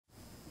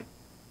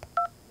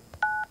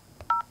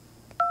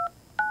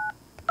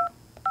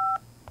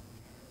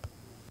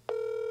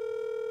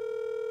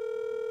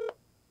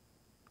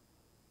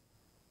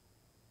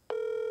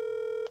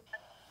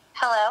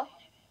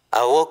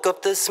I woke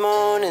up this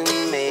morning,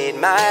 made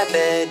my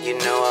bed, you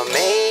know I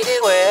made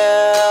it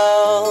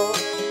well.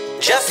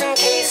 Just in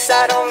case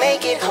I don't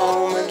make it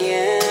home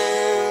again.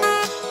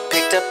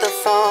 Picked up the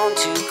phone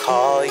to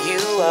call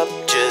you up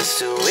just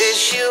to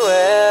wish you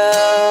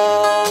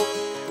well.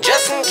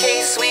 Just in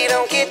case we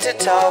don't get to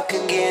talk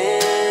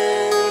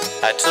again.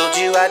 I told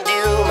you I'd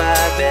do my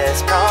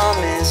best,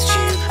 promised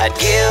you I'd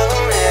give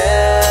them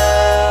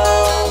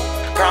hell.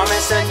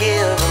 Promise I'd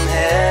give them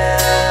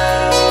hell.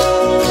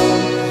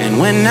 And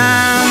when I'm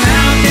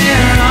out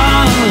there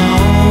all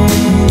alone,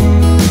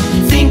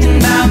 thinking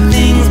about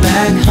things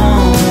back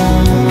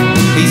home,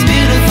 these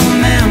beautiful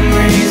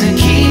memories are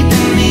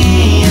keeping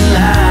me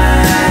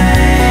alive.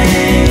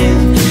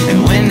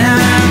 And when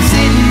I'm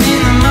sitting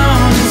in the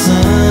morning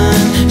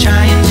sun,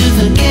 trying to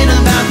forget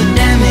about the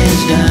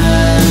damage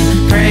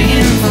done,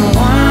 praying for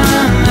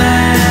one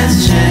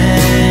last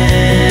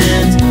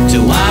chance to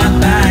walk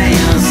by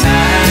your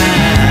side.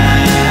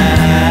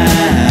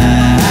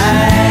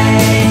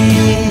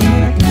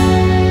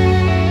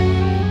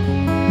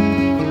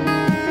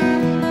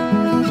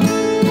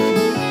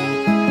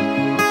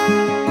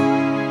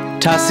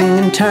 Tossing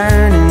and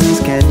turning,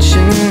 it's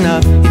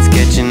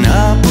catching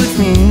up with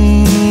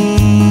me.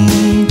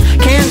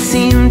 Can't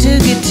seem to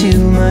get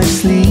too much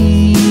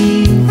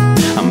sleep.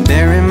 I'm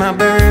bearing my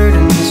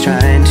burdens,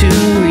 trying to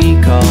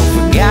recall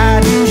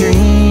forgotten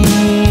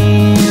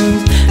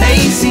dreams.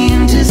 They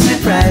seem to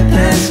slip right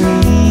past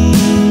me.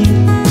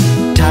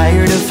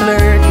 Tired of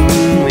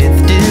flirting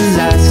with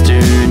disaster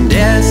and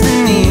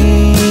destiny.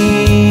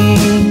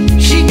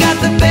 She got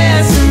the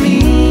best of me.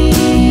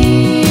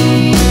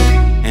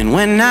 And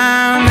when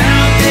I'm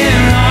out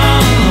there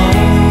all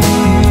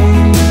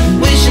alone,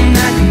 wishing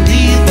I could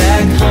be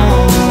back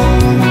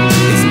home,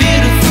 these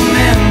beautiful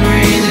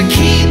memories are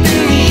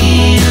keeping me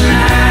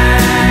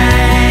alive.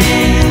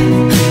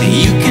 And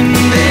you can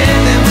bet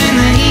that when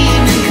the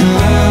evening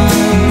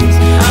comes,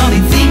 I'll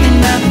be thinking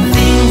about the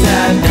things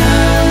I've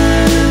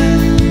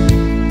done,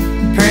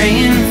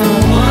 praying for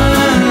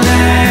one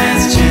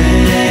last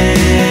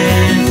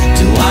chance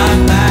to walk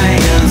by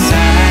your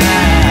side.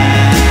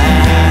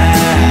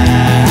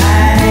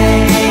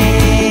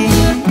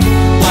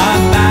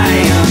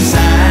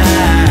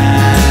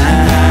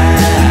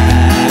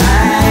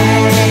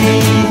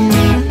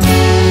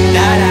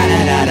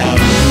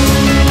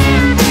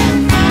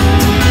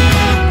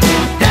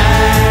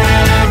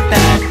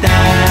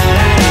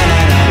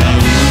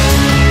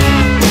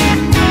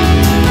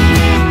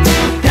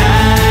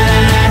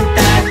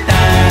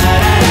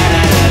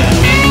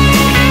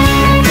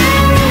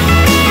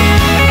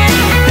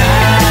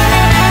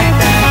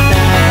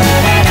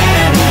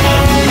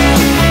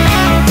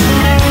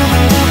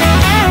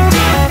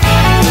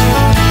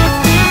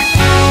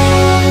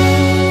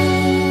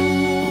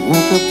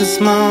 Woke up this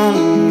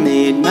morning,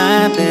 made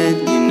my bed,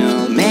 you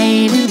know,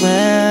 made it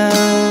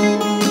well.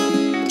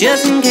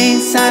 Just in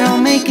case I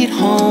don't make it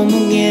home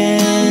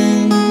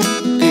again.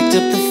 Picked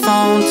up the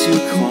phone to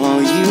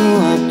call you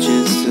up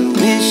just to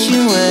wish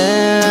you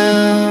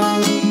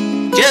well.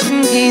 Just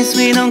in case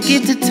we don't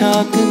get to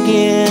talk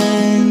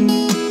again.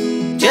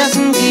 Just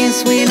in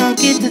case we don't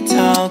get to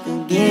talk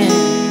again.